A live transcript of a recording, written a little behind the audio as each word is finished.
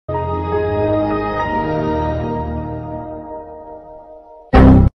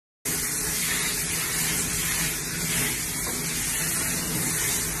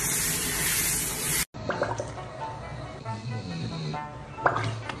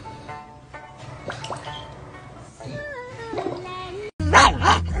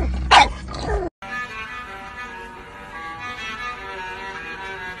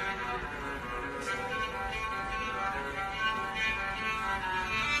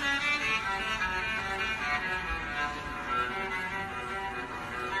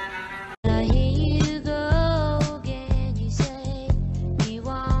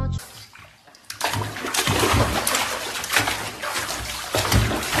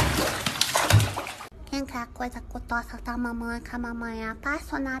quer coisa gostosa da mamãe, que a mamãe é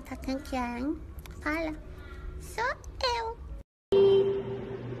apaixonada, quem quer, hein? Fala. Sou eu.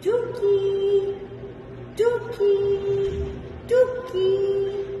 Duki, Duki, Duki,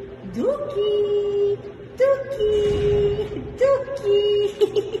 Duki, Duki, Duki.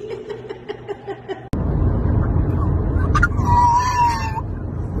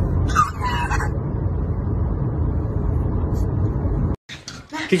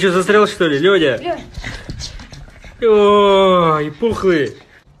 Ты что, застрял, что ли, Лёня? Ой, пухлый.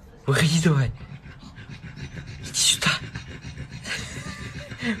 Выходи давай. Иди сюда.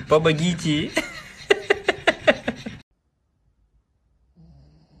 Помогите.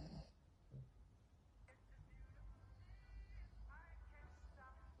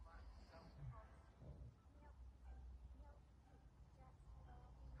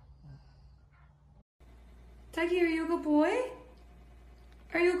 Dougie, are you a good boy?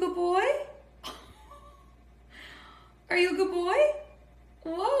 Are you a good boy? Are you a good boy?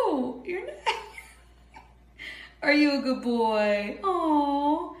 Whoa, you're not. Are you a good boy?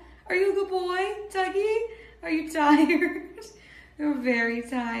 Oh, are you a good boy, Dougie? Are you tired? You're very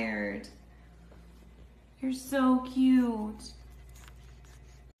tired. You're so cute.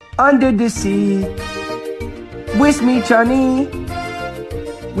 Under the sea, with me, Johnny.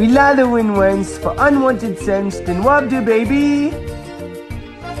 We lather in once for unwanted sense, then wub the baby.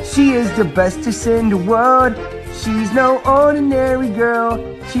 She is the bestest in the world. She's no ordinary girl.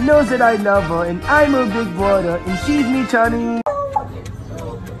 She knows that I love her and I'm a big brother and she's me, Johnny.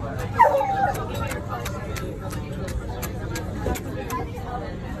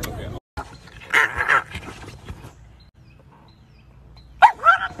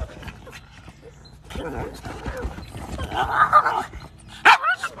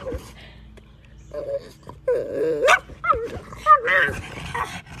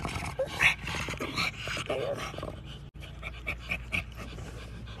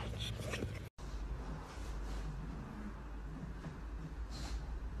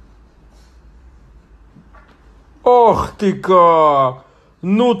 Ох ты как!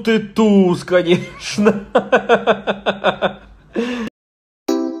 Ну ты туз, конечно.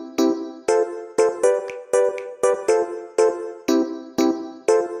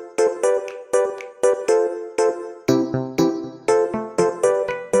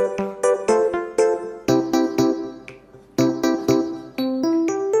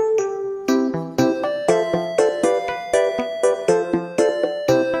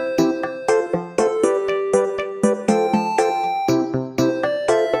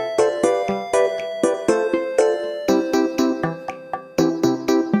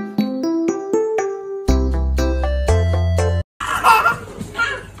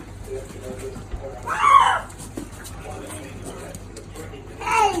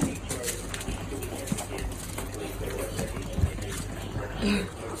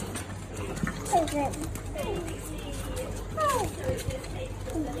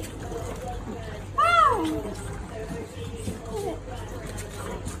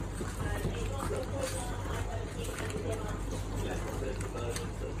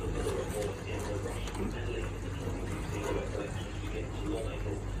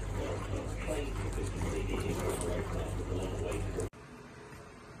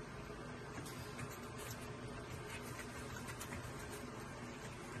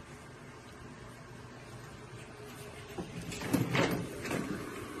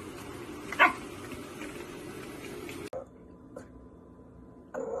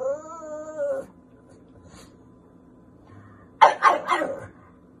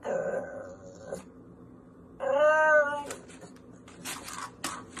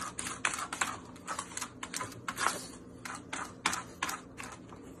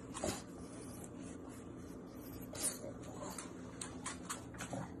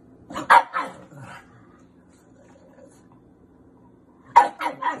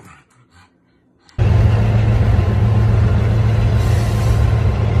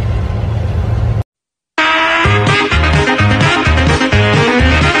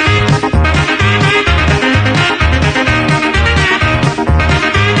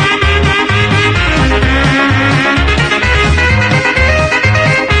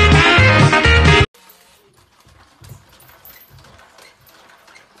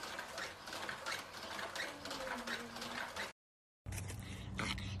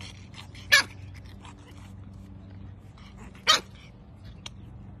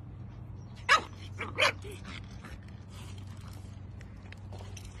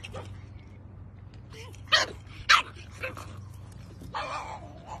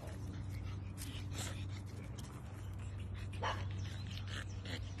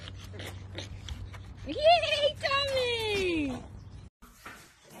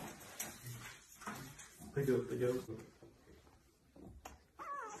 Пойдет.